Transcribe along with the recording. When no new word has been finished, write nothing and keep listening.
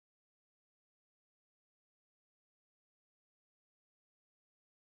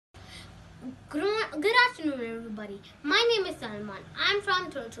Good afternoon, everybody. My name is Salman. I'm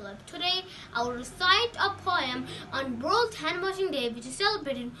from Tulip2. Today, I will recite a poem on World Handwashing Day, which is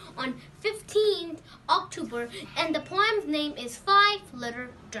celebrated on 15th October, and the poem's name is 5 Little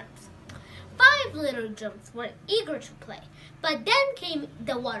Drums. 5 little drums were eager to play, but then came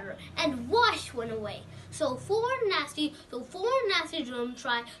the water and washed one away. So four nasty drums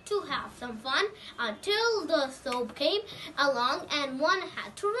tried to have some fun until the soap came along and one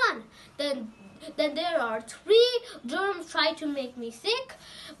had to run. Then there are 3 germs tried to make me sick,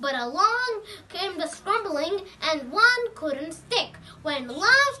 but along came the scrumbling and one couldn't stick. When the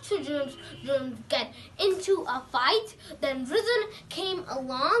last 2 germs get into a fight, then Risen came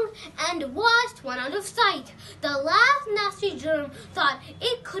along and washed one out of sight. The last nasty germ thought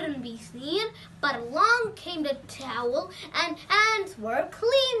it couldn't be seen, but along came the towel and hands were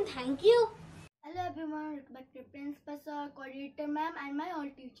clean. Thank you. Hello everyone, respected principal sir, coordinator ma'am and my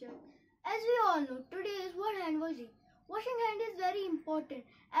old teacher. As we all know, today is World Hand Washing. Washing hand is very important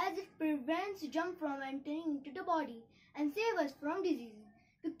as it prevents germs from entering into the body and save us from diseases.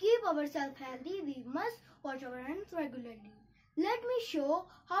 To keep ourselves healthy, we must wash our hands regularly. Let me show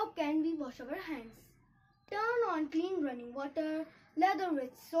how can we wash our hands. Turn on clean running water, lather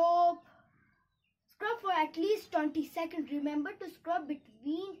with soap. Scrub for at least 20 seconds. Remember to scrub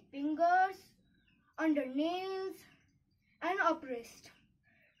between fingers, under nails and up wrist.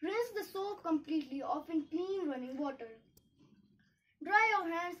 Rinse the soap completely off in clean running water. Dry your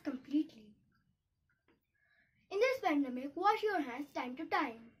hands completely. In this pandemic, wash your hands time to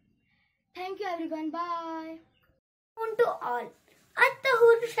time. Thank you everyone. Bye. On to all.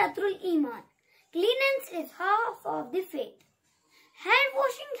 At-tahur shatrul iman. Cleanliness is half of the faith. Hand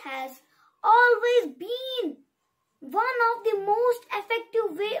washing has always been one of the most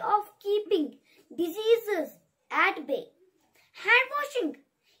effective way of keeping diseases at bay. Hand washing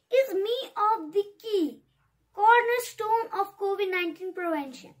is of the key cornerstone of COVID-19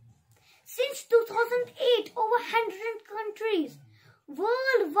 prevention. Since 2008, over 100 countries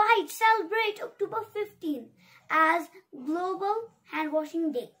worldwide celebrate October 15 as Global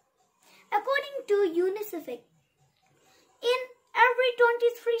Handwashing Day. According to UNICEF, in every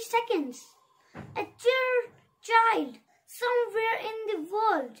 23 seconds, a child somewhere in the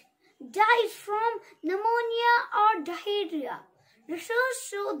world dies from pneumonia or diarrhea. Research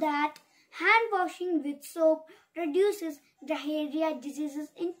shows that hand washing with soap reduces diarrhea diseases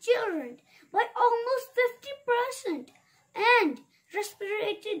in children by almost 50% and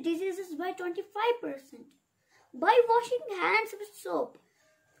respiratory diseases by 25%. By washing hands with soap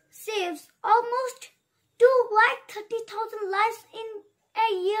saves almost 230,000 lives in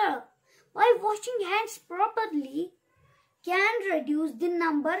a year. By washing hands properly can reduce the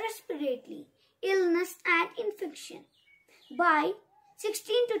number of respiratory illness and infection by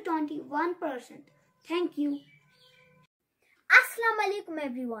 16 to 21%. Thank you. Assalamu alaikum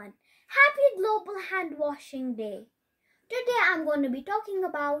everyone. Happy Global Hand Washing Day. Today I'm going to be talking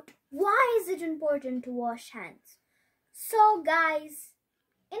about why is it important to wash hands. So guys,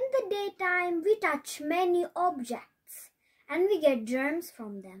 in the daytime we touch many objects and we get germs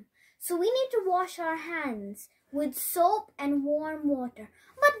from them. So we need to wash our hands with soap and warm water.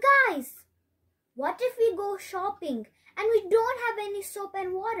 But guys, what if we go shopping and we don't have any soap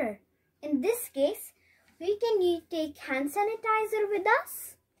and water? In this case, we can take hand sanitizer with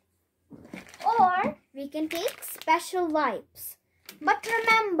us or we can take special wipes. But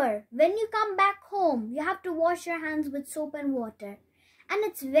remember, when you come back home, you have to wash your hands with soap and water. And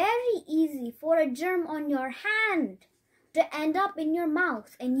it's very easy for a germ on your hand to end up in your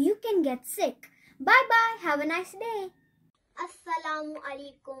mouth and you can get sick. Bye bye. Have a nice day. Assalamu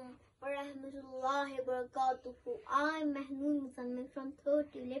alaikum wa rahmatullahi wa barakatuhu. I'm Mahmood Musamman from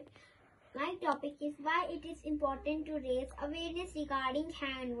Tulip2. My topic is why it is important to raise awareness regarding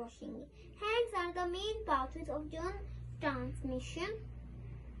hand washing. Hands are the main pathways of germ transmission.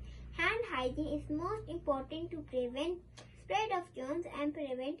 Hand hygiene is most important to prevent spread of germs and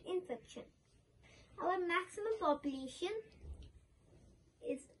prevent infection. Our maximum population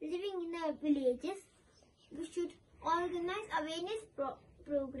is living in the villages. We should organize awareness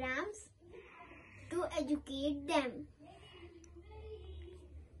programs to educate them.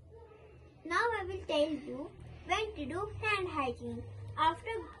 Now I will tell you when to do hand hygiene.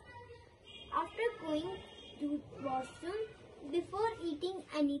 After going to washroom, before eating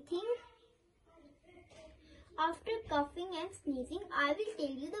anything, after coughing and sneezing, I will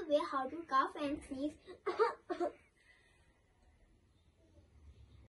tell you the way how to cough and sneeze